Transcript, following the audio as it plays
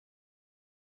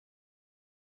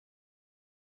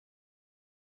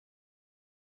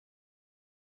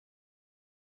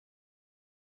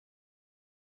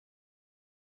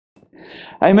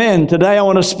Amen. Today I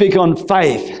want to speak on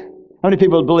faith. How many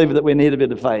people believe that we need a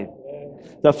bit of faith?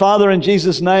 So, Father, in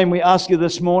Jesus' name, we ask you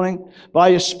this morning, by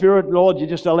your Spirit, Lord, you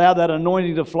just allow that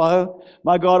anointing to flow.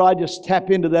 My God, I just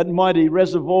tap into that mighty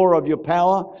reservoir of your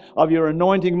power, of your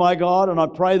anointing, my God, and I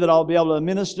pray that I'll be able to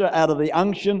minister out of the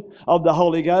unction of the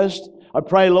Holy Ghost. I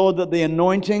pray, Lord, that the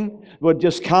anointing would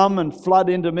just come and flood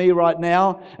into me right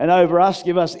now and over us.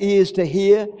 Give us ears to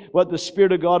hear what the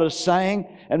Spirit of God is saying.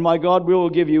 And my God, we will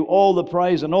give you all the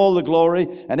praise and all the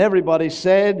glory. And everybody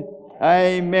said,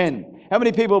 Amen. How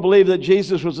many people believe that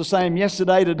Jesus was the same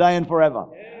yesterday, today, and forever?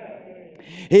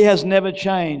 He has never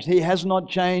changed. He has not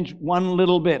changed one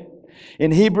little bit.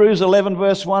 In Hebrews 11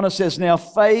 verse 1 it says, now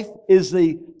faith is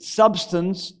the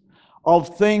substance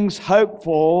of things hoped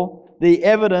for, the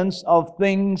evidence of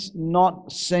things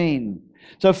not seen.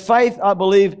 So faith, I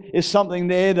believe, is something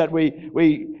there that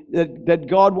that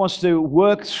God wants to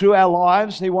work through our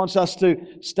lives. He wants us to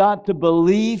start to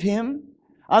believe Him.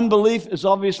 Unbelief is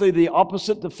obviously the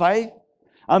opposite to faith.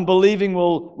 Unbelieving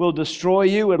will destroy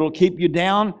you. It'll keep you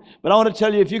down. But I want to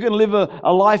tell you, if you can live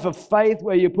a life of faith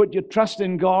where you put your trust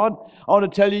in God, I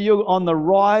want to tell you, you're on the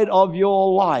ride of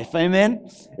your life. Amen?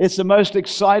 It's the most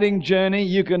exciting journey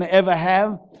you can ever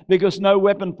have, because no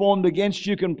weapon formed against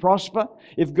you can prosper.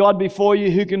 If God be for you,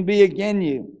 who can be against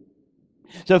you?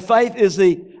 So faith is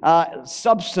the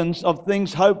substance of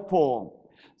things hoped for.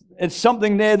 It's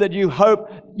something there that you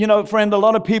hope. You know, friend, a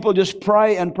lot of people just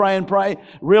pray and pray and pray,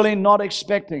 really not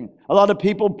expecting. A lot of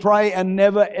people pray and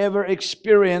never ever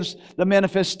experience the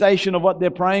manifestation of what they're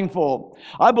praying for.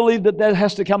 I believe that there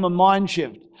has to come a mind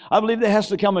shift. I believe there has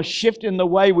to come a shift in the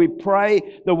way we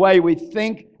pray, the way we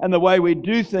think, and the way we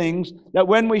do things, that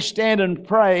when we stand and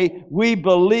pray, we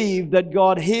believe that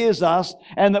God hears us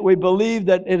and that we believe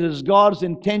that it is God's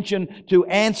intention to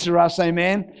answer us,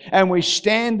 amen? And we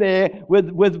stand there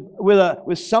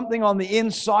with something on the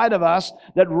inside of us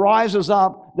that rises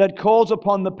up, that calls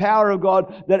upon the power of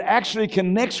God, that actually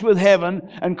connects with heaven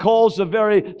and calls the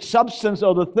very substance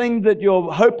or the thing that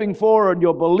you're hoping for and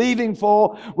you're believing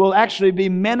for will actually be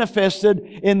manifested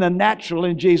in the natural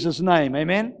in Jesus' name,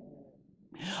 amen?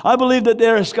 I believe that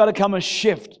there has got to come a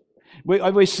shift.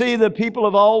 We see the people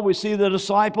of old, we see the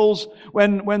disciples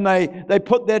when they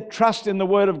put their trust in the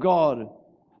Word of God.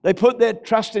 They put their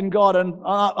trust in God, and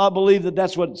I believe that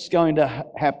that's what's going to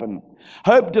happen.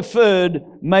 Hope deferred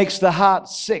makes the heart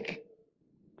sick.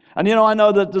 And you know, I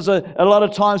know that there's a lot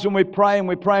of times when we pray and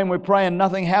we pray and we pray and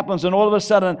nothing happens, and all of a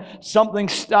sudden something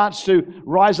starts to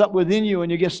rise up within you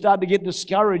and you start to get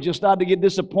discouraged, you start to get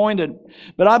disappointed.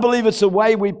 But I believe it's the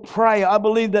way we pray. I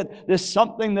believe that there's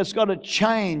something that's got to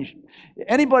change.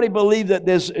 Anybody believe that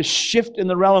there's a shift in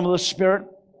the realm of the Spirit?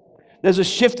 There's a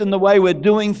shift in the way we're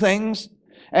doing things.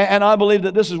 And I believe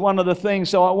that this is one of the things.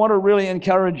 So I want to really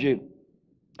encourage you.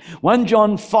 1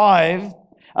 John 5,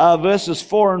 verses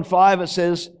 4 and 5, it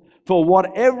says, for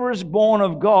whatever is born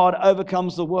of God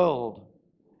overcomes the world.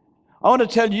 I want to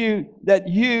tell you that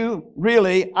you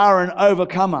really are an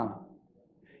overcomer.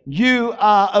 You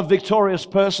are a victorious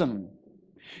person.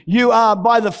 You are,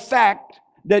 by the fact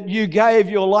that you gave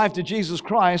your life to Jesus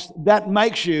Christ, that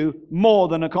makes you more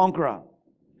than a conqueror.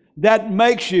 That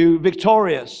makes you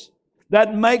victorious.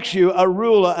 That makes you a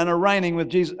ruler and a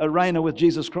reigner with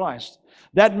Jesus Christ.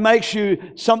 That makes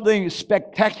you something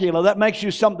spectacular. That makes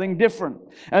you something different.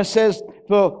 And it says,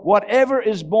 for whatever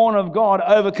is born of God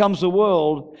overcomes the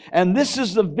world. And this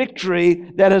is the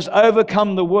victory that has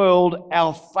overcome the world,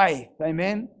 our faith.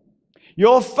 Amen?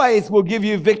 Your faith will give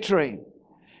you victory.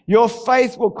 Your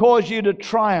faith will cause you to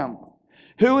triumph.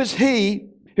 Who is he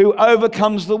who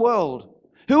overcomes the world?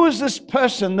 Who is this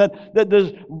person that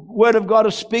the Word of God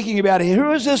is speaking about here?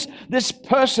 Who is this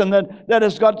person that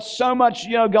has got so much,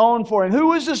 going for him?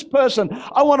 Who is this person?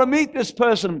 I want to meet this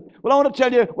person. Well, I want to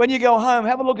tell you, when you go home,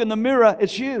 have a look in the mirror.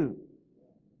 It's you.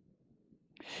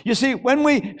 You see, when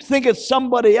we think it's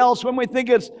somebody else, when we think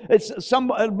it's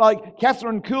somebody like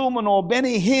Catherine Kuhlman or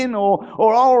Benny Hinn or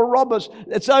Oral Roberts,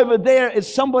 it's over there,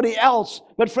 it's somebody else.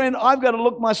 But friend, I've got to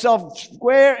look myself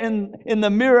square in the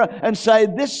mirror and say,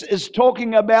 this is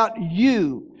talking about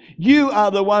you. You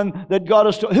are the one that God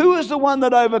is talking. Who is the one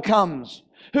that overcomes?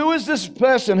 Who is this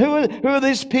person? Who are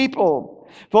these people?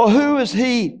 For who is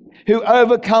he who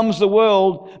overcomes the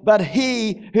world, but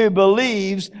he who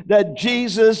believes that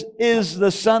Jesus is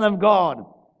the Son of God?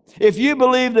 If you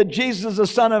believe that Jesus is the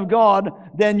Son of God,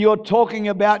 then you're talking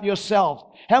about yourself.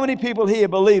 How many people here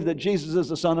believe that Jesus is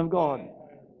the Son of God?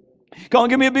 Come on,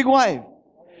 give me a big wave.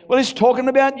 Well, he's talking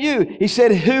about you. He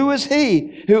said, who is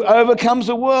he who overcomes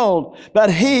the world,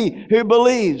 but he who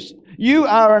believes? You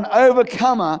are an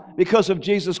overcomer because of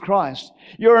Jesus Christ.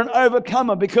 You're an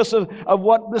overcomer because of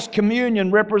what this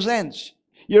communion represents.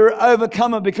 You're an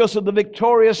overcomer because of the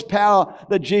victorious power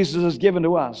that Jesus has given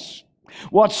to us.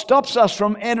 What stops us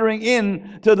from entering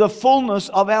into the fullness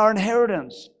of our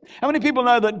inheritance? How many people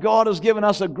know that God has given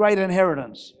us a great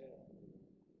inheritance?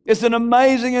 It's an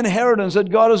amazing inheritance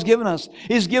that God has given us.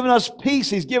 He's given us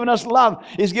peace. He's given us love.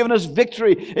 He's given us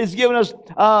victory. He's given us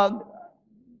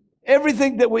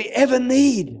everything that we ever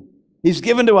need. He's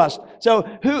given to us. So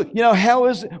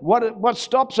what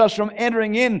stops us from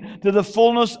entering into the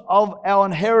fullness of our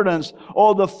inheritance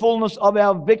or the fullness of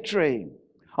our victory?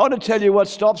 I want to tell you what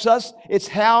stops us. It's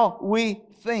how we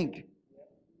think.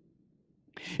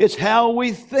 It's how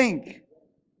we think.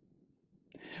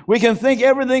 We can think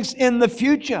everything's in the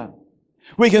future.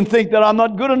 We can think that I'm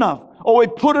not good enough. Or we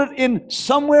put it in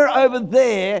somewhere over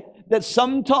there that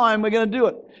sometime we're going to do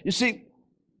it. You see,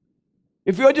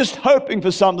 if you're just hoping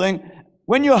for something,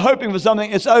 when you're hoping for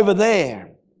something, it's over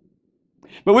there.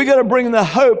 But we've got to bring the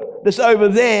hope that's over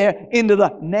there into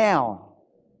the now.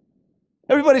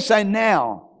 Everybody say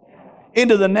now.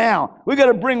 Into the now. We've got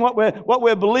to bring what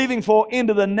we're believing for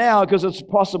into the now because it's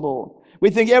possible. We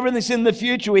think everything's in the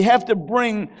future. We have to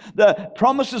bring the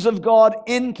promises of God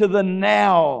into the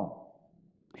now.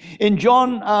 In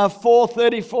John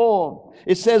 4:34,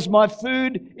 it says, "My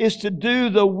food is to do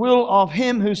the will of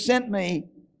Him who sent me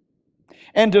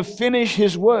and to finish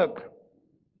His work."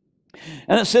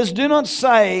 And it says, "Do not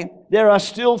say, there are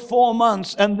still 4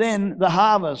 months and then the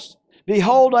harvest.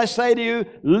 Behold, I say to you,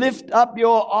 lift up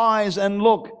your eyes and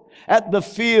look at the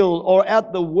field or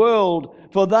at the world,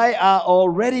 for they are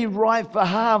already ripe for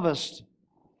harvest."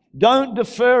 Don't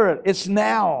defer it. It's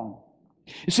now.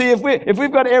 You see, if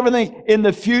we've got everything in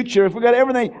the future, if we've got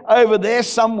everything over there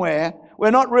somewhere,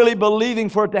 we're not really believing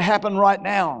for it to happen right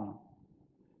now.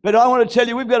 But I want to tell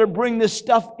you, we've got to bring this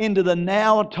stuff into the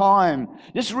now time.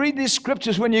 Just read these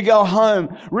scriptures when you go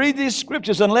home. Read these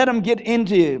scriptures and let them get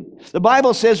into you. The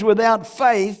Bible says, without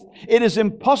faith, it is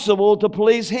impossible to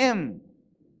please Him.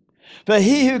 For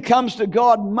he who comes to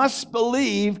God must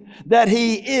believe that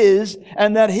He is,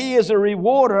 and that He is a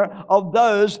rewarder of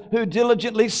those who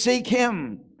diligently seek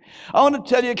Him. I want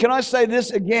to tell you, can I say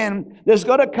this again? There's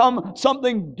got to come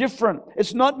something different.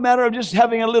 It's not a matter of just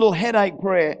having a little headache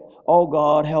prayer. Oh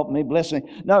God, help me, bless me.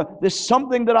 No, there's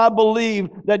something that I believe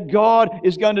that God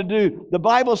is going to do. The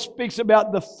Bible speaks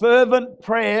about the fervent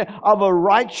prayer of a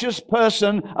righteous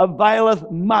person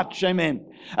availeth much. Amen.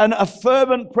 And a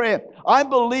fervent prayer. I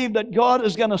believe that God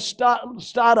is going to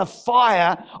start a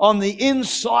fire on the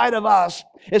inside of us.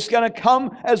 It's going to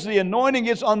come as the anointing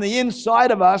is on the inside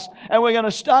of us, and we're going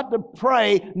to start to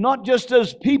pray, not just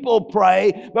as people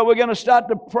pray, but we're going to start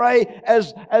to pray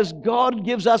as God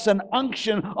gives us an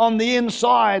unction on the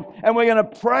inside, and we're going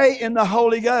to pray in the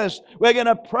Holy Ghost. We're going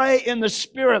to pray in the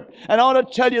Spirit. And I want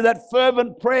to tell you that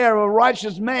fervent prayer of a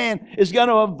righteous man is going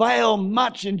to avail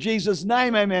much in Jesus'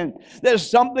 name. Amen. There's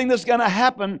something that's going to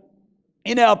happen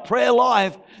in our prayer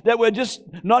life that we're just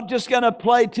not just going to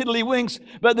play tiddlywinks,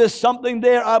 but there's something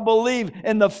there, I believe,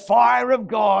 in the fire of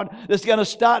God that's going to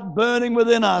start burning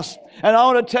within us. And I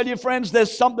want to tell you, friends,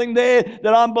 there's something there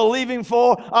that I'm believing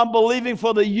for. I'm believing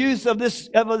for the youth of this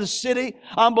city.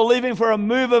 I'm believing for a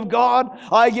move of God.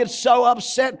 I get so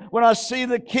upset when I see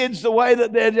the kids, the way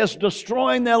that they're just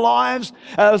destroying their lives,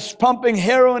 pumping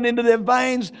heroin into their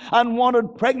veins,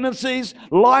 unwanted pregnancies,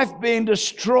 life being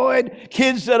destroyed,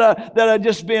 kids that are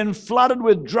just being flooded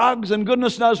with drugs and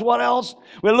goodness knows what else.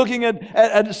 We're looking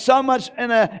at so much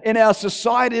in our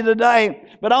society today.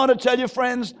 But I want to tell you,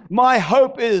 friends, my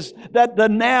hope is that the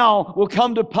now will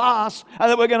come to pass and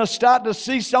that we're going to start to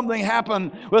see something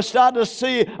happen. We'll start to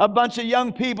see a bunch of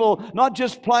young people, not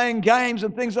just playing games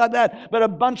and things like that, but a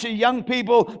bunch of young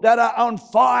people that are on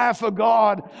fire for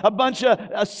God. A bunch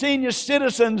of senior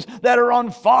citizens that are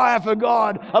on fire for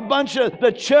God. A bunch of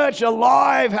the church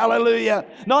alive, hallelujah.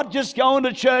 Not just going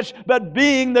to church, but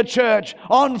being the church,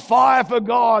 on fire for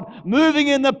God, moving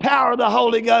in the power of the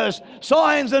Holy Ghost,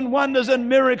 signs and wonders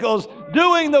and miracles,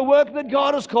 doing the work that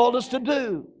God has called us to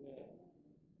do.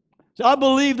 So I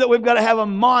believe that we've got to have a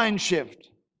mind shift,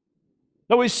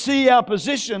 that we see our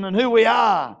position and who we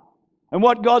are and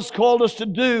what God's called us to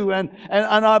do, and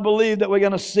I believe that we're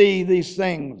going to see these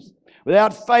things.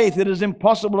 Without faith, it is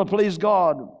impossible to please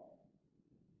God.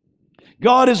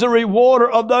 God is a rewarder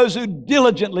of those who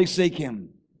diligently seek Him.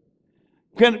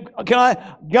 Can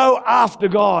I go after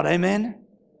God? Amen.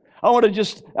 I want to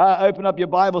just open up your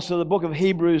Bibles to the book of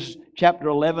Hebrews chapter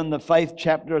 11, the faith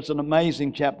chapter. It's an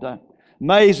amazing chapter.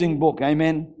 Amazing book.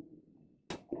 Amen.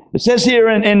 It says here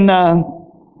in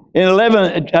In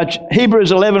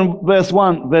Hebrews 11, verse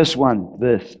 1.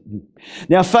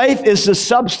 Now faith is the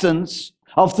substance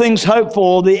of things hoped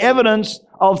for, the evidence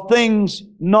of things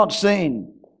not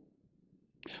seen.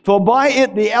 For by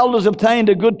it the elders obtained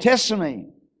a good testimony.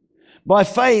 By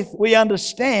faith we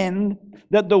understand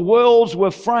that the worlds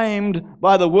were framed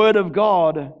by the word of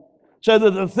God, so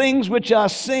that the things which are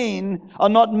seen are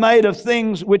not made of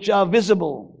things which are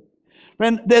visible.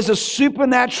 Friend, there's a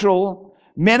supernatural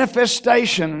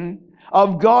manifestation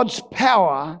of God's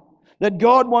power that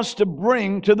God wants to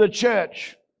bring to the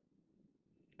church.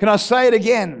 Can I say it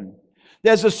again?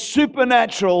 There's a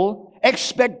supernatural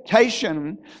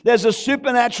expectation. There's a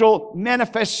supernatural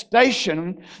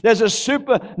manifestation. There's a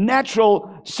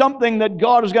supernatural something that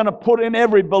God is going to put in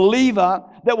every believer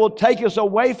that will take us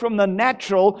away from the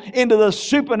natural into the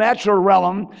supernatural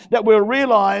realm, that we'll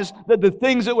realize that the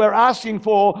things that we're asking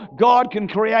for, God can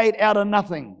create out of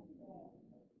nothing.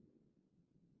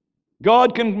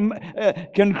 God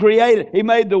can create it. He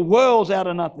made the worlds out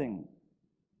of nothing.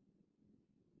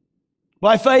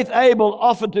 By faith, Abel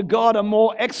offered to God a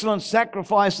more excellent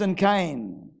sacrifice than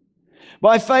Cain.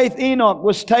 By faith, Enoch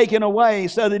was taken away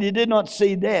so that he did not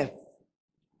see death.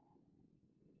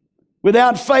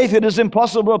 Without faith, it is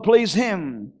impossible to please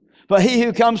Him. For he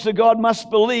who comes to God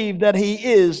must believe that He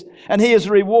is, and He is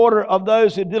a rewarder of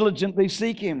those who diligently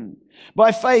seek Him.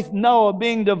 By faith, Noah,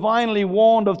 being divinely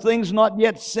warned of things not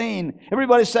yet seen.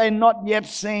 Everybody say, not yet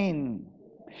seen.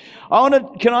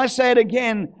 Can I say it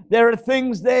again? There are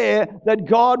things there that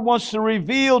God wants to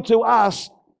reveal to us,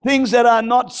 things that are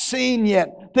not seen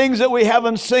yet, things that we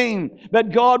haven't seen,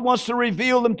 but God wants to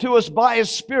reveal them to us by His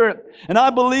Spirit. And I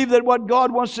believe that what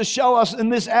God wants to show us in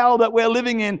this hour that we're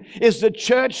living in is the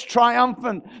church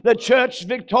triumphant, the church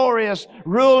victorious,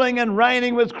 ruling and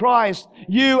reigning with Christ.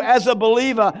 You as a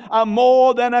believer are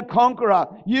more than a conqueror.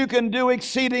 You can do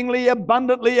exceedingly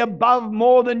abundantly above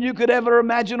more than you could ever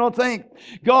imagine or think.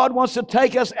 God wants to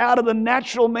take us out of the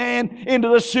natural man into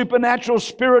the supernatural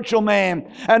spiritual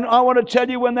man. And I want to tell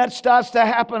you, when that starts to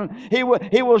happen, He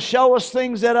will show us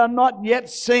things that are not yet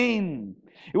seen.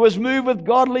 It was moved with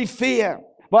godly fear.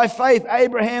 By faith,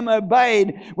 Abraham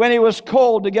obeyed when he was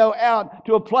called to go out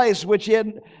to a place which he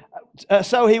had,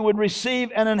 so he would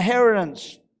receive an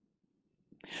inheritance.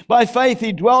 By faith,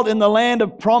 he dwelt in the land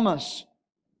of promise.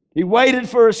 He waited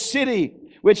for a city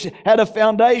which had a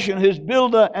foundation, whose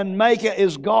builder and maker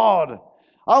is God.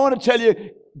 I want to tell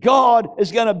you, God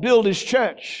is going to build His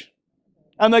church,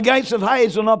 and the gates of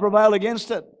Hades will not prevail against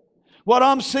it. What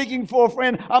I'm seeking for,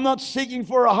 friend, I'm not seeking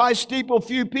for a high steeple,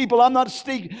 few people. I'm not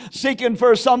seeking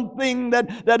for something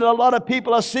that a lot of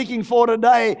people are seeking for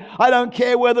today. I don't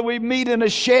care whether we meet in a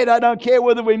shed. I don't care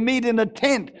whether we meet in a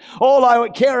tent. All I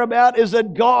care about is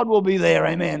that God will be there.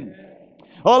 Amen.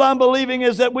 All I'm believing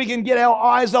is that we can get our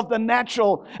eyes off the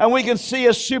natural and we can see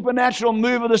a supernatural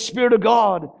move of the Spirit of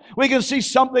God. We can see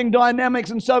something dynamic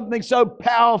and something so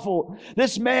powerful.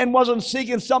 This man wasn't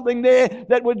seeking something there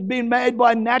that would be made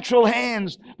by natural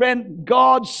hands. Friend,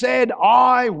 God said,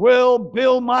 I will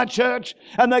build my church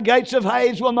and the gates of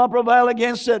Hades will not prevail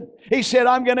against it. He said,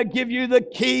 I'm going to give you the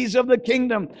keys of the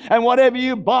kingdom, and whatever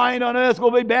you bind on earth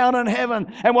will be bound in heaven,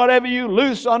 and whatever you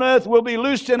loose on earth will be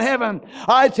loosed in heaven.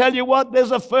 I tell you what,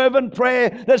 there's a fervent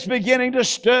prayer that's beginning to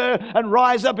stir and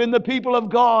rise up in the people of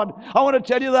God. I want to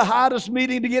tell you, the hardest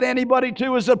meeting to get anybody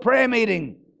to is a prayer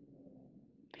meeting.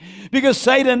 Because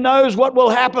Satan knows what will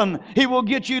happen. He will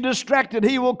get you distracted.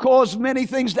 He will cause many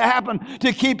things to happen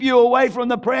to keep you away from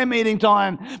the prayer meeting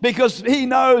time. Because he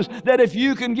knows that if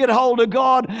you can get hold of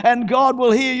God and God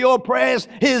will hear your prayers,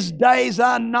 His days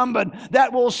are numbered.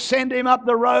 That will send him up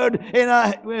the road in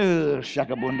a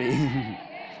shakabundi.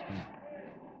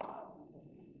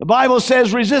 The Bible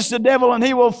says, resist the devil and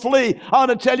he will flee. I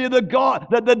want to tell you, the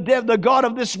God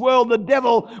of this world, the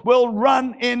devil, will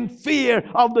run in fear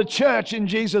of the church in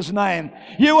Jesus' name.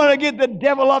 You want to get the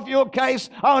devil off your case?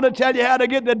 I want to tell you how to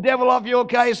get the devil off your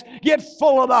case. Get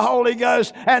full of the Holy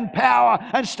Ghost and power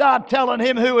and start telling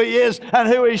him who he is and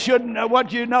who he shouldn't,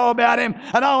 what you know about him.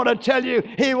 And I want to tell you,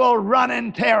 he will run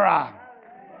in terror.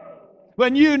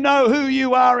 When you know who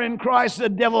you are in Christ, the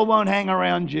devil won't hang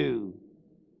around you.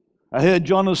 I heard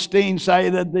John Osteen say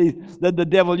that the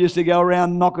devil used to go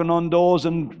around knocking on doors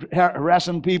and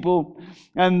harassing people.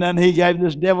 And then he gave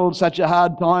this devil such a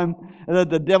hard time that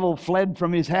the devil fled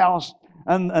from his house.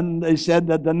 And they said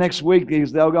that the next week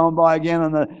they'll go and buy again.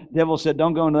 And the devil said,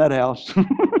 don't go into that house.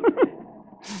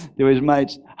 To his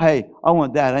mates, hey, I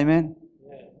want that, amen?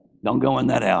 Don't go in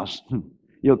that house.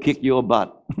 You'll kick your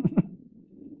butt.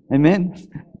 Amen?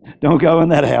 Don't go in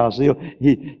that house.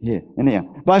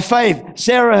 Anyhow. By faith,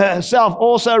 Sarah herself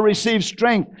also received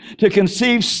strength to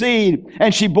conceive seed,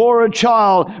 and she bore a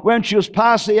child when she was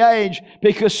past the age,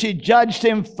 because she judged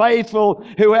him faithful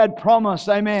who had promised.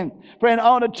 Amen. Friend, I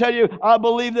want to tell you, I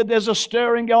believe that there's a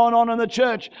stirring going on in the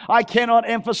church. I cannot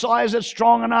emphasize it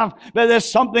strong enough, but there's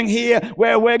something here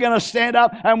where we're going to stand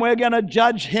up and we're going to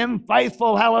judge him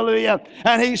faithful. Hallelujah.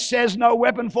 And he says, no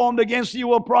weapon formed against you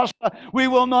will prosper. We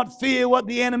will not fear what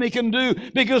the enemy can do,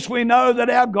 because we know that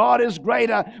our God is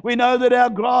greater. We know that our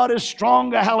God is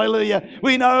stronger. Hallelujah.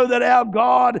 We know that our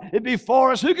God is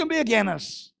before us. Who can be against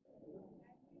us?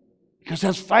 Because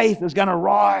his faith is going to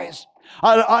rise.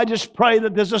 I just pray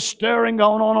that there's a stirring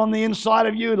going on the inside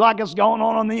of you like it's going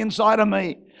on the inside of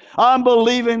me. I'm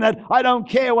believing that I don't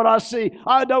care what I see.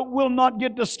 Will not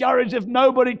get discouraged if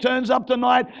nobody turns up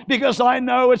tonight, because I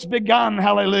know it's begun.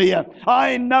 Hallelujah.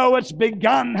 I know it's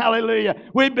begun. Hallelujah.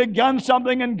 We've begun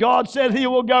something, and God said he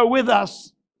will go with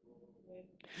us.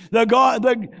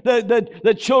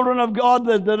 The children of God,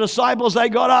 the disciples, they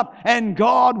got up and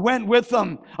God went with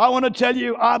them. I want to tell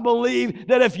you, I believe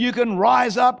that if you can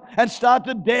rise up and start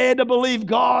to dare to believe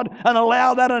God and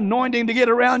allow that anointing to get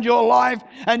around your life,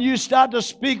 and you start to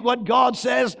speak what God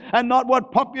says and not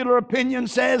what popular opinion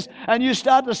says, and you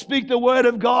start to speak the word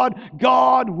of God,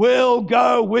 God will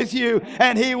go with you,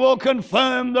 and he will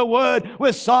confirm the word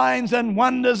with signs and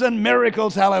wonders and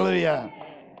miracles. Hallelujah.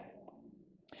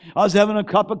 I was having a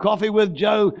cup of coffee with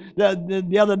Joe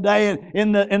the other day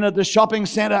at the shopping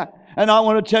center, and I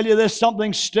want to tell you there's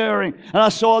something stirring. And I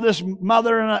saw this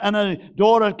mother and a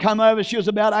daughter come over. She was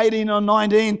about 18 or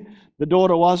 19, the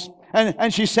daughter was.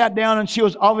 And she sat down, and she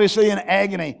was obviously in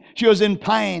agony. She was in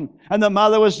pain, and the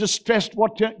mother was distressed.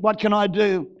 What can I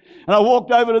do? And I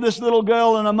walked over to this little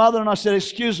girl and her mother, and I said,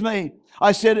 excuse me.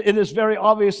 I said, it is very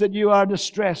obvious that you are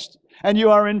distressed and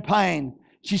you are in pain.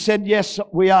 She said, yes,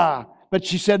 we are. But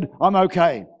she said, I'm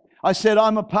okay. I said,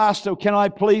 I'm a pastor. Can I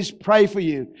please pray for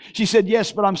you? She said,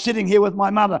 yes, but I'm sitting here with my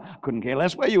mother. I couldn't care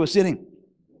less where you were sitting.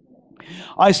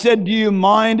 I said, do you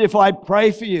mind if I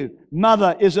pray for you?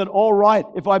 Mother, is it all right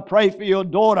if I pray for your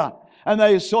daughter? And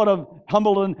they sort of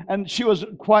humbled, and she was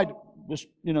quite just,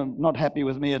 not happy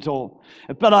with me at all.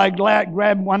 But I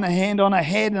grabbed one hand on her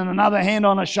head and another hand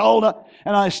on her shoulder,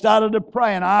 and I started to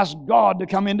pray and asked God to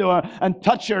come into her and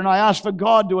touch her, and I asked for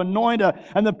God to anoint her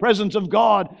and the presence of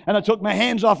God, and I took my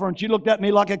hands off her, and she looked at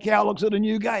me like a cow looks at a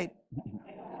new gate.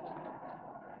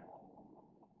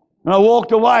 And I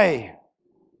walked away,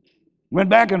 went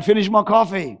back and finished my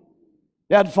coffee.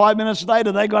 About 5 minutes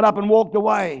later, they got up and walked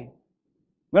away.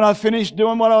 When I finished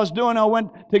doing what I was doing, I went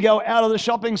to go out of the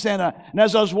shopping center. And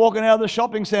as I was walking out of the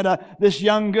shopping center, this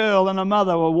young girl and her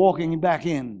mother were walking back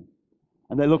in.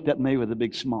 And they looked at me with a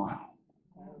big smile.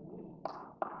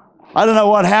 I don't know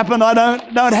what happened. I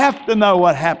don't have to know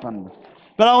what happened.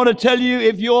 But I want to tell you,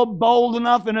 if you're bold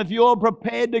enough and if you're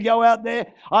prepared to go out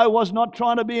there, I was not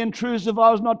trying to be intrusive. I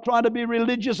was not trying to be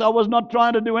religious. I was not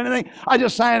trying to do anything. I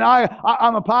just saying,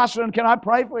 I'm a pastor, and can I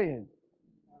pray for you?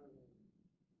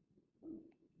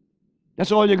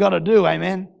 That's all you got to do,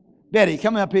 amen? Betty,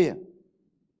 come up here.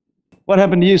 What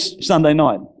happened to you Sunday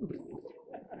night?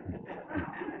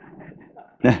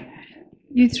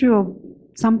 You threw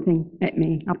something at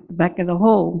me up the back of the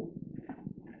hall.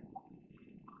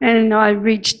 And I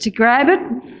reached to grab it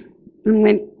and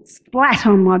went splat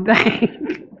on my back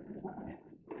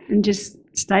and just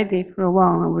stayed there for a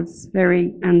while. I was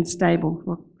very unstable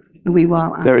for a wee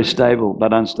while. Very stable,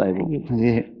 but unstable.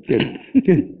 Yeah,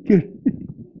 good.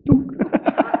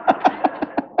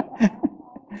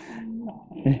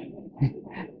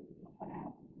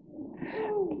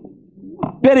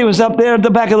 Betty was up there at the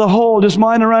back of the hall just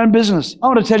minding her own business. I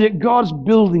want to tell you, God's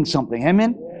building something.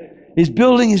 Amen? He's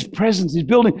building his presence. He's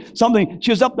building something.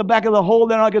 She was up the back of the hall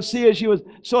there, and I could see her. She was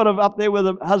sort of up there with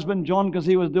her husband, John, because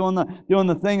he was doing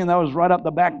the thing, and I was right up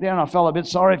the back there, and I felt a bit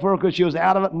sorry for her because she was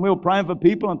out of it, and we were praying for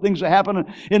people, and things were happening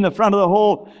in the front of the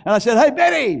hall. And I said, hey,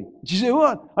 Betty. She said,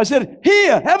 what? I said,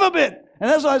 here, have a bit. And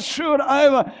as I threw it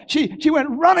over, she went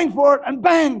running for it, and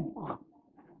bang.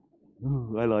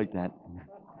 Ooh, I like that.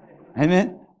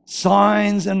 Amen?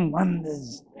 Signs and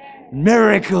wonders,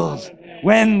 miracles,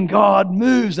 when God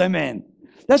moves, amen.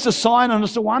 That's a sign and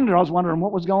it's a wonder. I was wondering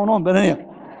what was going on, but anyway.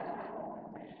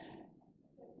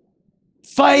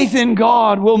 Faith in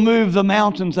God will move the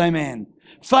mountains, amen.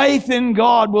 Faith in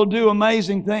God will do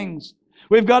amazing things.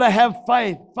 We've got to have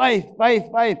faith.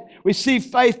 We see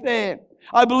faith there.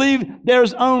 I believe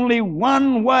there's only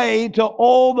one way to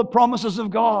all the promises of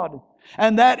God,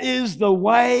 and that is the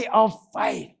way of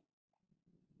faith.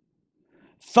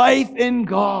 Faith in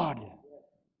God.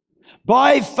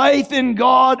 By faith in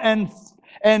God and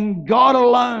and God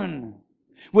alone,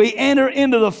 we enter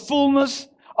into the fullness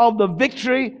of the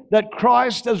victory that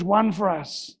Christ has won for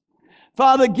us.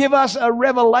 Father, give us a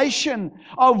revelation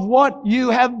of what you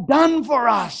have done for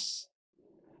us,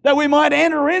 that we might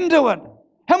enter into it.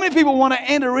 How many people want to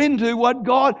enter into what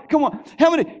God... Come on. How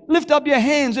many? Lift up your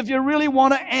hands if you really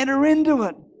want to enter into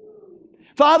it.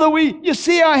 Father, you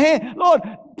see our hand. Lord,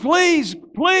 please,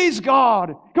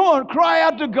 God. Come on, cry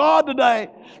out to God today.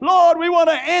 Lord, we want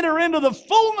to enter into the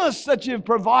fullness that you've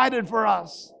provided for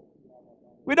us.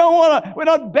 We're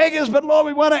not beggars, but Lord,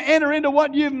 we want to enter into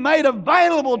what you've made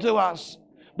available to us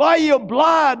by your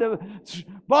blood,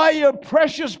 by your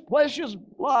precious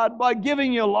blood, by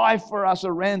giving your life for us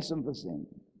a ransom for sin.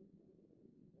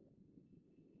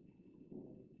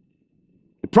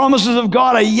 The promises of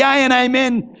God are yea and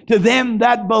amen to them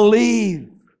that believe.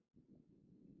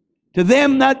 To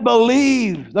them that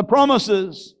believe the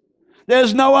promises.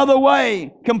 There's no other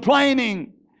way.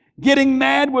 Complaining, getting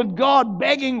mad with God,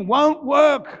 begging won't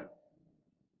work.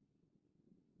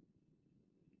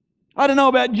 I don't know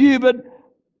about you, but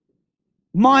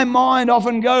my mind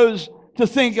often goes to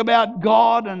think about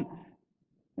God and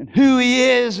who He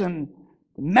is and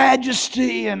the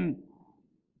majesty and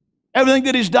everything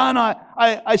that He's done.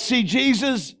 I see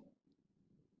Jesus,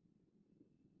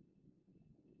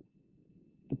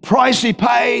 the price He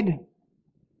paid,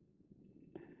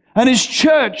 and His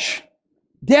church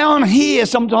down here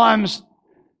sometimes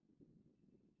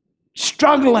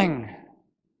struggling,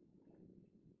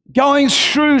 going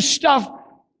through stuff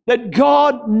that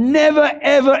God never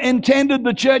ever intended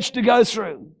the church to go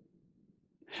through,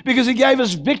 because He gave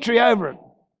us victory over it.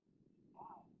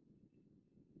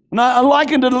 And I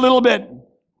likened it a little bit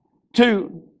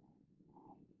to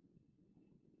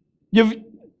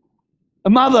a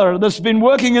mother that's been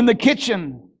working in the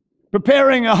kitchen,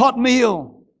 preparing a hot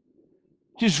meal.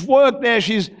 She's worked there.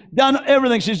 She's done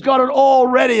everything. She's got it all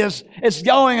ready. It's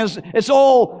going. It's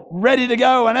all ready to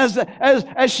go. And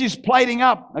as she's plating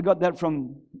up, I got that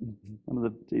from one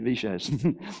of the TV shows.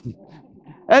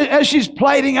 as she's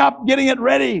plating up, getting it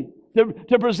ready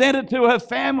to present it to her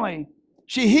family,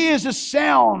 she hears a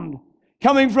sound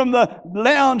coming from the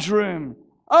lounge room.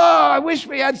 Oh, I wish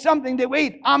we had something to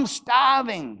eat. I'm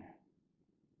starving.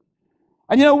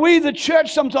 And you know, we, the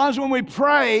church, sometimes when we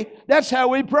pray, that's how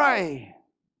we pray.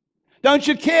 Don't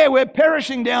you care we're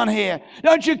perishing down here?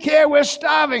 Don't you care we're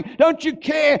starving? Don't you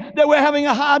care that we're having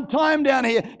a hard time down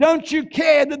here? Don't you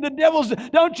care that the devil's...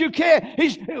 Don't you care?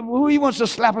 He wants to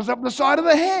slap us up the side of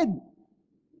the head.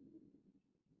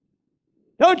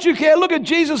 Don't you care? Look at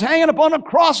Jesus hanging upon a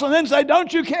cross and then say,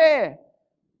 don't you care?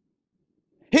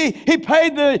 He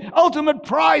paid the ultimate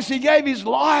price. He gave His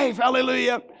life.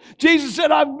 Hallelujah. Jesus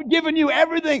said, I've given you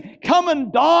everything. Come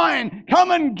and dine. Come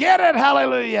and get it.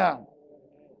 Hallelujah.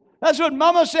 That's what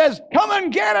Mama says. Come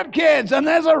and get it, kids. And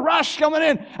there's a rush coming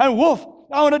in. And woof,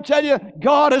 I want to tell you,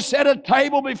 God has set a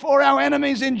table before our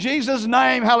enemies in Jesus'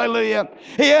 name. Hallelujah.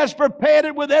 He has prepared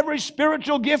it with every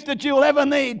spiritual gift that you'll ever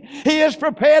need. He has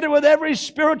prepared it with every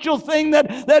spiritual thing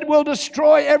that will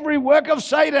destroy every work of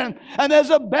Satan. And there's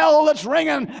a bell that's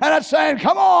ringing and it's saying,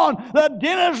 come on, the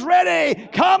dinner's ready.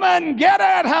 Come and get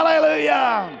it.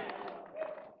 Hallelujah.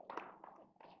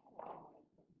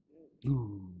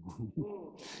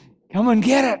 Come and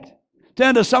get it.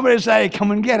 Turn to somebody and say,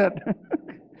 come and get it.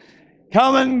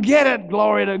 Come and get it.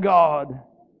 Glory to God.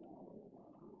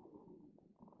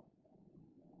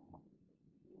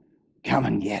 Come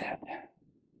and get it.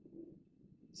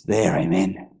 It's there,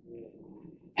 amen.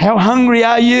 How hungry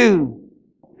are you?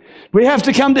 We have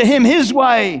to come to Him His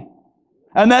way.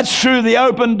 And that's through the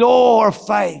open door of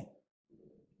faith.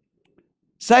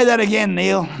 Say that again,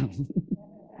 Neil.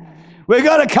 We've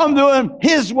got to come to Him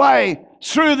His way.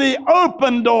 Through the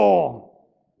open door.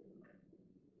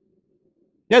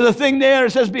 There's a thing there.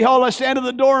 It says, behold, I stand at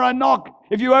the door and I knock.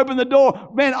 If you open the door,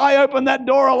 man, I opened that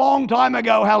door a long time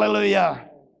ago. Hallelujah.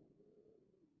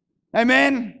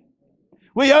 Amen.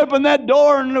 We open that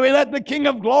door and we let the King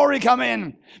of Glory come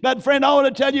in. But friend, I want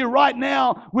to tell you right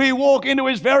now, we walk into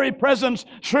His very presence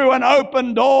through an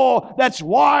open door that's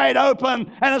wide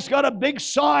open, and it's got a big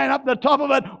sign up the top of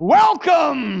it,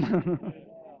 welcome.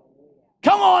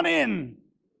 Come on in.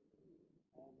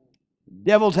 The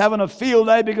devil's having a field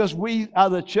day because we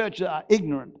are the church that are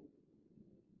ignorant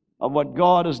of what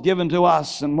God has given to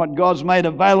us and what God's made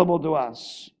available to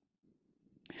us.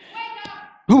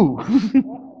 Ooh.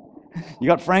 You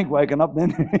got Frank waking up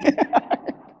then.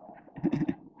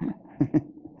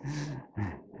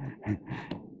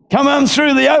 Come on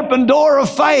through the open door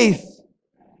of faith.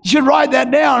 You should write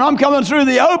that down. I'm coming through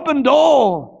the open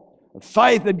door of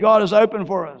faith that God has opened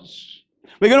for us.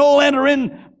 We can all enter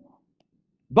in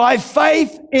by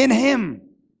faith in Him.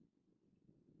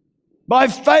 By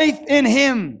faith in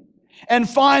Him. And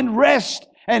find rest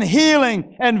and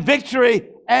healing and victory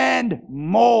and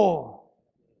more.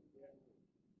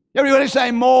 Everybody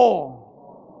say more.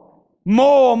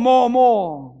 More, more,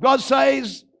 more. God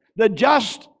says the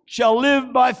just shall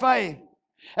live by faith.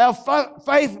 Our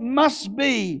faith must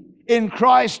be in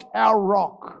Christ our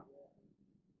rock.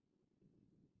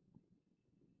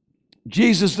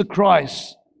 Jesus the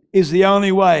Christ is the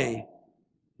only way,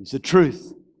 is the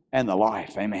truth and the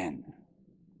life. Amen.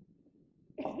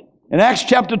 In Acts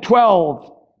chapter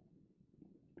 12,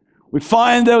 we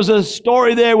find there was a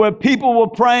story there where people were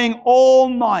praying all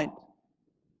night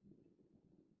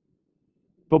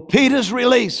for Peter's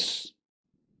release.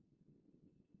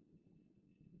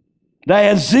 They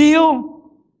had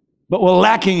zeal, but were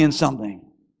lacking in something.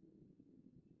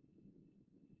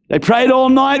 They prayed all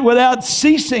night without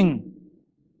ceasing,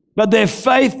 but their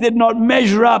faith did not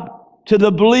measure up to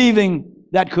the believing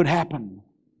that could happen.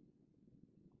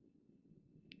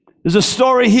 There's a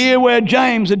story here where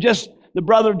James the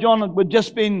brother of John, had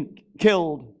just been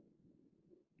killed.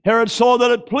 Herod saw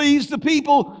that it pleased the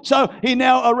people, so he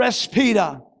now arrests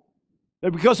Peter.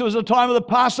 But because it was the time of the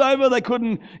Passover, they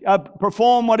couldn't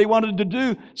perform what he wanted to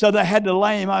do, so they had to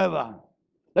lay him over.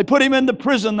 They put him into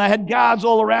prison. They had guards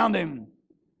all around him.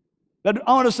 But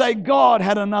I want to say God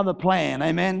had another plan.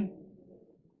 Amen.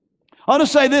 I want to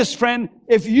say this, friend.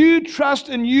 If you trust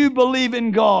and you believe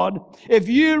in God, if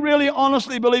you really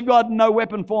honestly believe God, no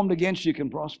weapon formed against you can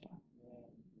prosper.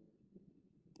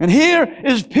 And here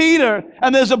is Peter,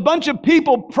 and there's a bunch of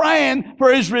people praying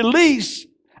for his release.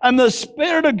 And the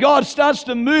Spirit of God starts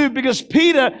to move because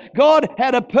Peter, God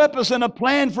had a purpose and a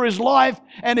plan for his life,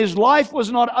 and his life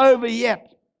was not over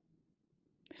yet.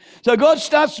 So God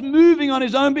starts moving on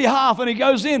his own behalf, and he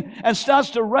goes in and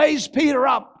starts to raise Peter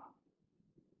up.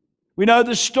 We know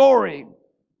the story.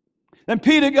 Then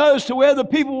Peter goes to where the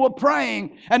people were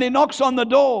praying, and he knocks on the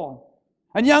door.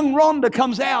 And young Rhonda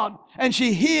comes out, and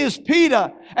she hears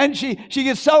Peter, and she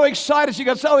gets so excited. She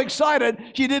got so excited,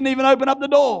 she didn't even open up the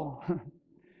door.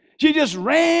 She just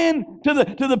ran to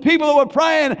the people that were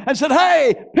praying and said,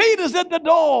 "Hey, Peter's at the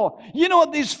door." You know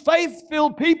what these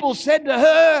faith-filled people said to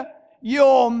her?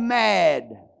 "You're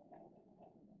mad.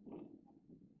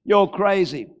 You're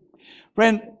crazy."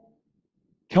 Friend,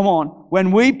 come on.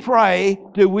 When we pray,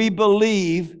 do we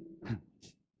believe?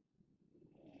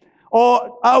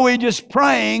 Or are we just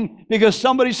praying because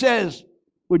somebody says,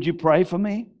 "Would you pray for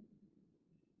me?"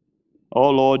 "Oh,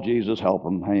 Lord Jesus, help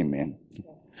them." Amen.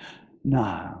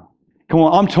 No. Come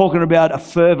on, I'm talking about a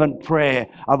fervent prayer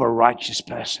of a righteous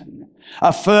person.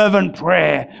 A fervent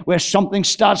prayer where something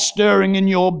starts stirring in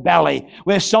your belly,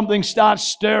 where something starts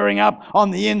stirring up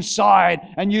on the inside,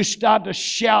 and you start to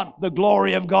shout the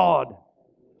glory of God.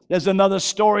 There's another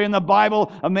story in the Bible,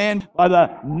 a man by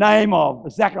the name of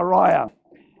Zechariah.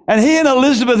 And he and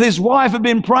Elizabeth, his wife, have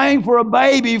been praying for a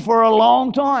baby for a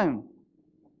long time.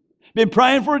 Been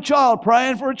praying for a child,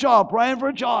 praying for a child, praying for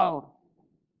a child.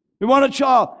 We want a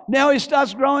child. Now he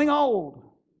starts growing old.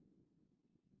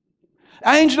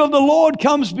 Angel of the Lord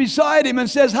comes beside him and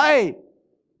says, "Hey,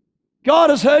 God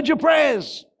has heard your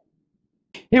prayers."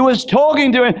 He was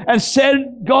talking to him and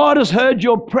said, "God has heard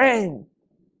your prayer.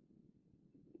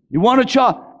 You want a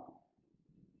child?"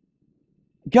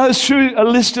 Goes through a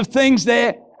list of things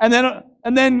there, and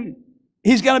then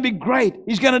he's going to be great.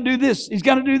 He's going to do this. He's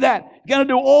going to do that. He's going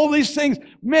to do all these things.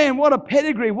 Man, what a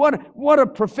pedigree. What a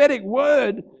prophetic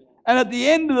word. And at the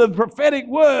end of the prophetic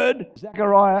word,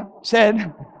 Zechariah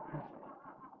said,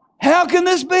 "How can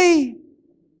this be?"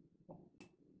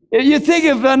 You think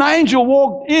if an angel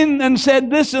walked in and said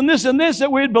this and this and this,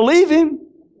 that we'd believe him.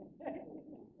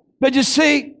 But you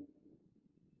see,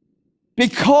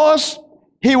 because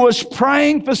he was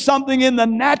praying for something in the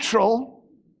natural,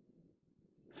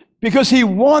 because he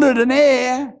wanted an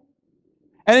heir,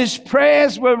 and his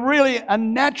prayers were really a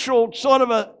natural sort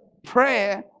of a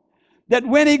prayer, that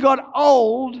when he got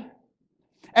old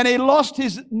and he lost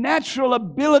his natural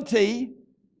ability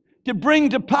to bring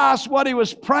to pass what he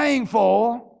was praying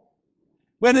for,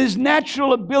 when his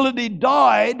natural ability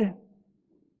died,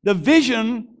 the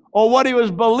vision or what he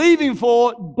was believing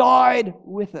for died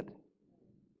with it.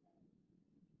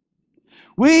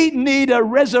 We need a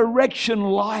resurrection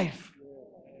life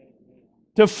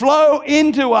to flow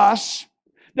into us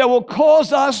that will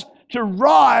cause us to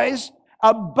rise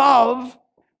above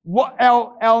what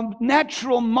our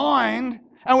natural mind,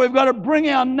 and we've got to bring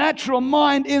our natural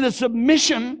mind into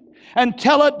submission and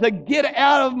tell it to get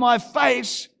out of my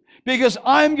face, because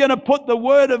I'm going to put the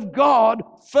Word of God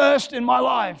first in my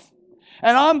life.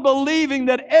 And I'm believing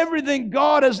that everything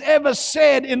God has ever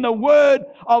said in the Word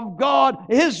of God,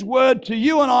 His Word to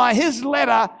you and I, His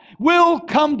letter, will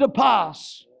come to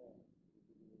pass.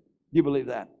 Do you believe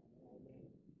that?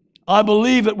 I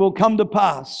believe it will come to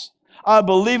pass. I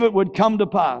believe it would come to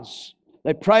pass.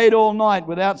 They prayed all night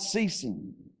without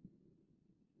ceasing.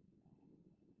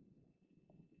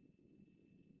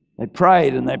 They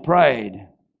prayed and they prayed.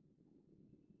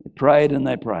 They prayed and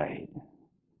they prayed.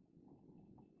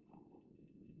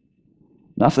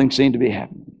 Nothing seemed to be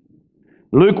happening.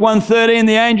 Luke 1:13,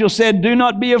 the angel said, "Do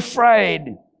not be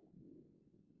afraid.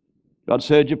 God's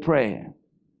heard your prayer."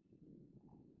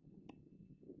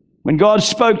 When God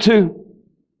spoke to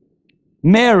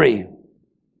Mary,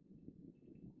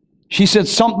 she said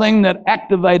something that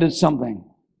activated something.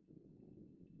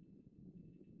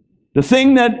 The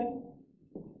thing that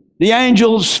the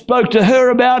angel spoke to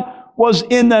her about was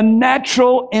in the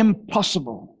natural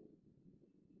impossible.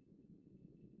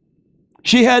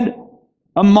 She had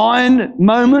a mind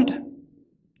moment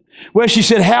where she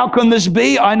said, "How can this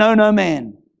be? I know no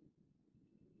man."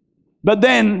 But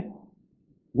then,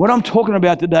 what I'm talking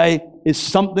about today is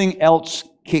something else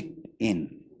kicked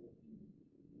in.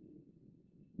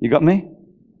 You got me?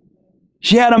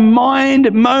 She had a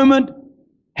mind moment.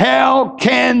 How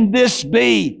can this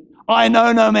be? I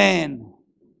know no man.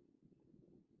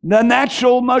 The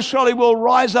natural most surely will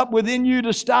rise up within you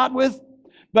to start with,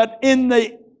 but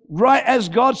right as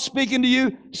God's speaking to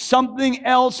you, something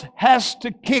else has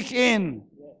to kick in.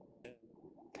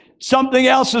 Something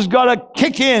else has got to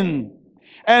kick in.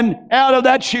 And out of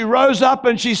that she rose up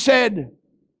and she said,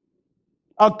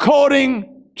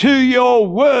 "According to your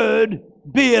word,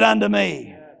 be it unto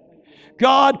me."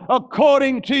 God,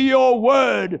 according to your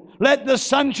word, let the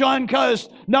Sunshine Coast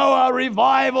know a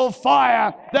revival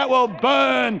fire that will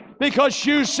burn, because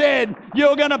you said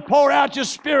you're going to pour out your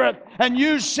Spirit, and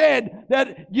you said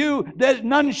that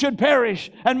none should perish.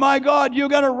 And my God, you're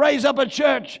going to raise up a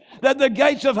church that the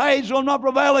gates of Hades will not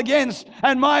prevail against.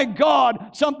 And my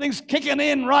God, something's kicking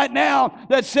in right now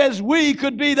that says we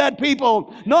could be that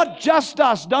people. Not just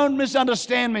us. Don't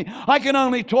misunderstand me. I can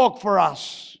only talk for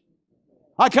us.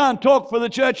 I can't talk for the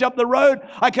church up the road.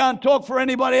 I can't talk for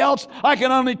anybody else. I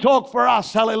can only talk for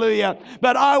us. Hallelujah.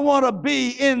 But I want to be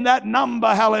in that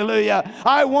number. Hallelujah.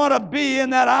 I want to be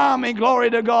in that army. Glory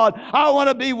to God. I want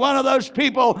to be one of those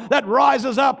people that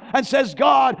rises up and says,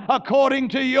 "God, according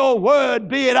to your word,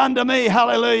 be it unto me."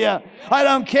 Hallelujah. I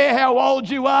don't care how old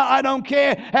you are. I don't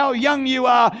care how young you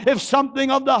are. If something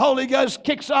of the Holy Ghost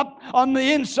kicks up on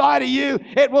the inside of you,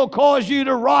 it will cause you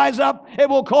to rise up. It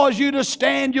will cause you to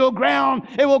stand your ground.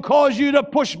 It will cause you to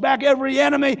push back every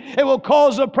enemy. It will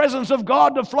cause the presence of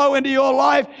God to flow into your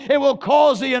life. It will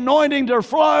cause the anointing to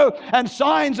flow, and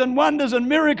signs and wonders and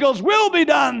miracles will be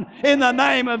done in the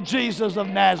name of Jesus of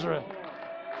Nazareth.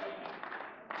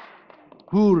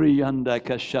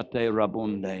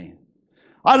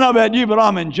 I don't know about you, but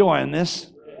I'm enjoying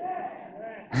this.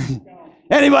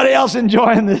 Anybody else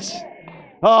enjoying this?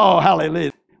 Oh,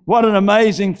 hallelujah. What an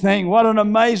amazing thing. What an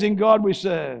amazing God we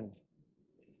serve.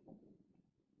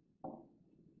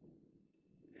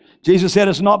 Jesus said,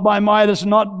 "It's not by might, it's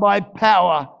not by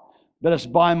power, but it's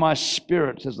by my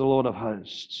Spirit," says the Lord of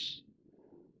hosts.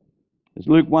 It's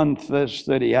Luke 1, verse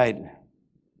 38. It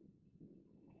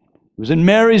was in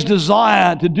Mary's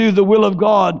desire to do the will of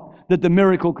God that the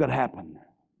miracle could happen.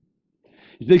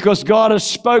 It's because God has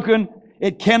spoken,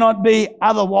 it cannot be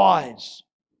otherwise.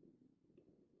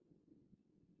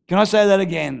 Can I say that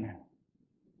again?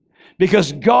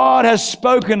 Because God has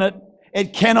spoken it,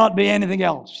 it cannot be anything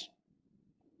else.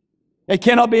 It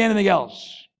cannot be anything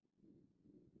else.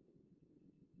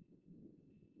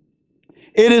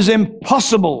 It is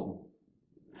impossible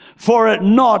for it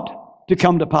not to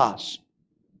come to pass.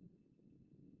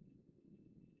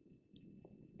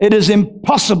 It is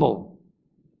impossible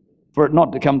for it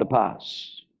not to come to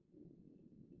pass.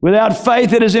 Without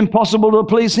faith, it is impossible to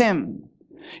please Him.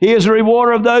 He is a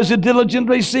rewarder of those who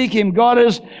diligently seek Him. God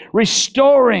is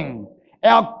restoring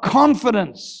our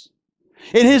confidence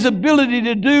in His ability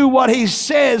to do what He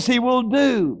says He will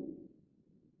do.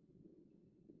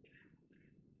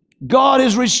 God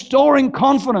is restoring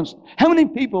confidence. How many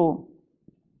people,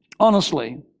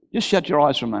 honestly, just shut your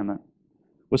eyes for a moment,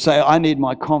 would say, "I need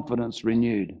my confidence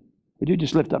renewed"? Would you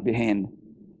just lift up your hand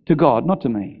to God, not to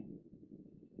me?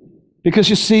 Because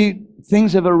you see,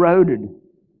 things have eroded.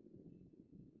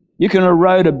 You can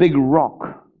erode a big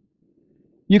rock.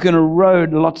 You can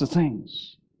erode lots of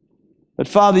things. But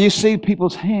Father, you see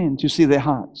people's hands, you see their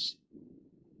hearts.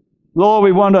 Lord,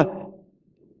 we want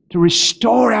to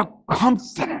restore our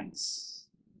confidence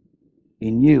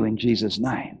in you in Jesus'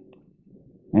 name.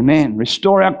 Amen.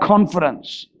 Restore our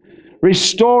confidence.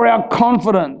 Restore our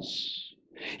confidence.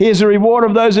 He is a reward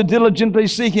of those who diligently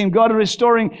seek Him. God is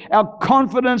restoring our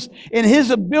confidence in His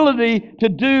ability to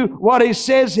do what He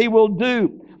says He will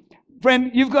do. Friend,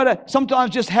 you've got to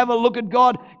sometimes just have a look at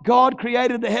God. God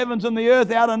created the heavens and the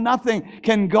earth out of nothing.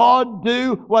 Can God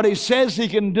do what He says He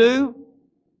can do?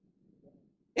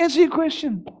 Answer your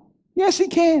question. Yes, He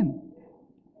can.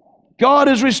 God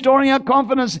is restoring our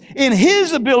confidence in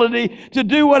His ability to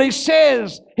do what He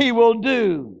says He will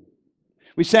do.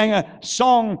 We sang a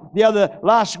song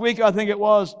last week, I think it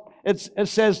was. It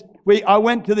says, I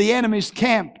went to the enemy's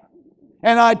camp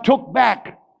and I took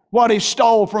back what he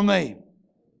stole from me.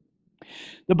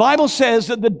 The Bible says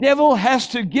that the devil has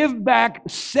to give back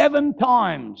 7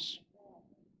 times.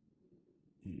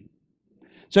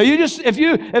 So you just, if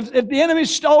the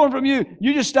enemy's stolen from you,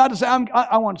 you just start to say,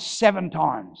 I want 7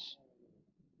 times.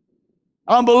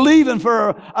 I'm believing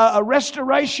for a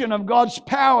restoration of God's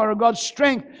power, of God's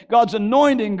strength, God's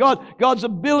anointing, God's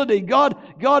ability. God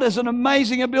has an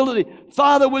amazing ability.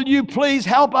 Father, will you please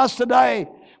help us today?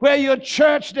 We're your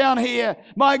church down here.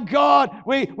 My God,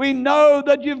 we know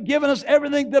that you've given us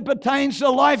everything that pertains to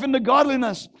life and to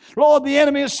godliness. Lord, the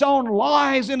enemy has sown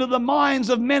lies into the minds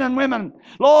of men and women.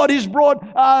 Lord, he's brought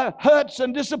hurts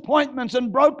and disappointments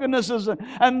and brokennesses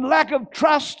and lack of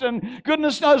trust and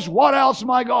goodness knows what else,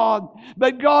 my God.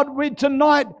 But God,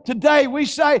 today we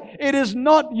say it is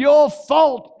not your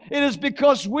fault. It is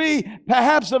because we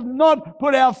perhaps have not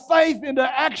put our faith into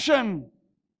action.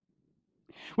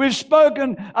 We've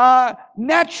spoken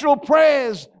natural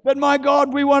prayers, but my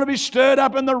God, we want to be stirred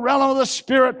up in the realm of the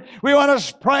Spirit. We want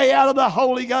to pray out of the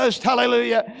Holy Ghost.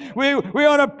 Hallelujah. We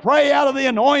want to pray out of the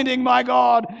anointing, my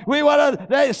God. We want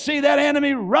to see that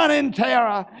enemy run in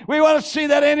terror. We want to see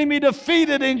that enemy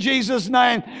defeated in Jesus'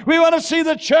 name. We want to see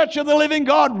the church of the living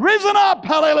God risen up.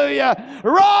 Hallelujah.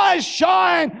 Rise,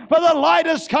 shine, for the light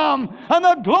has come, and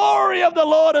the glory of the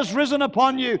Lord has risen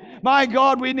upon you. My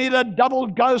God, we need a double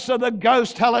dose of the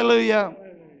Ghost. Hallelujah.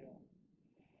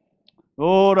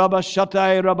 Oh,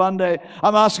 Rabashate Rabande.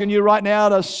 I'm asking you right now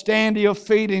to stand to your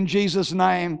feet in Jesus'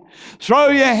 name. Throw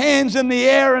your hands in the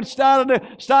air and start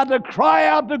to cry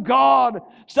out to God.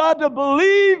 Start to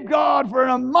believe God for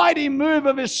a mighty move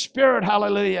of His Spirit.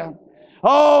 Hallelujah.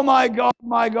 Oh, my God,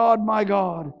 my God, my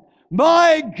God.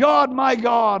 My God, my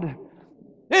God.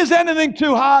 Is anything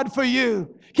too hard for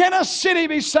you? Can a city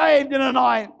be saved in a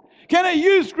night? Can a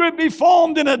youth group be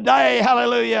formed in a day?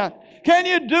 Hallelujah. Can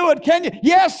you do it? Can you?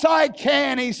 Yes, I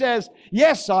can, he says.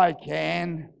 Yes, I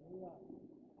can.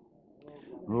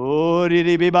 Oh,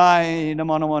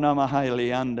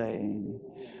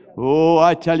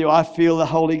 I tell you, I feel the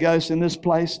Holy Ghost in this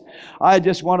place. I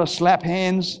just want to slap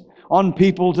hands on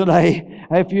people today.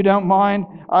 If you don't mind,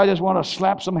 I just want to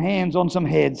slap some hands on some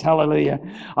heads. Hallelujah.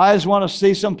 I just want to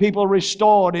see some people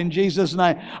restored in Jesus'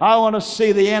 name. I want to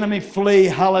see the enemy flee.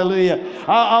 Hallelujah.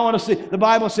 I want to see, the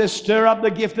Bible says, stir up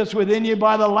the gift that's within you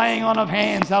by the laying on of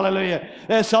hands. Hallelujah.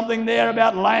 There's something there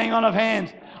about laying on of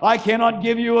hands. I cannot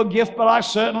give you a gift, but I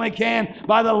certainly can,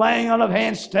 by the laying on of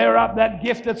hands, stir up that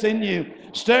gift that's in you.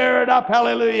 Stir it up,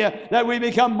 hallelujah, that we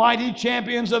become mighty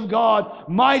champions of God.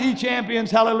 Mighty champions,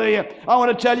 hallelujah. I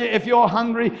want to tell you, if you're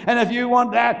hungry and if you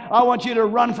want that, I want you to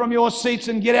run from your seats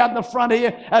and get out the front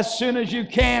here as soon as you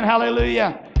can,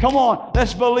 hallelujah. Come on,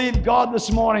 let's believe God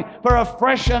this morning for a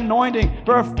fresh anointing,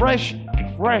 for a fresh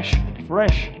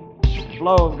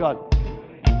flow of God.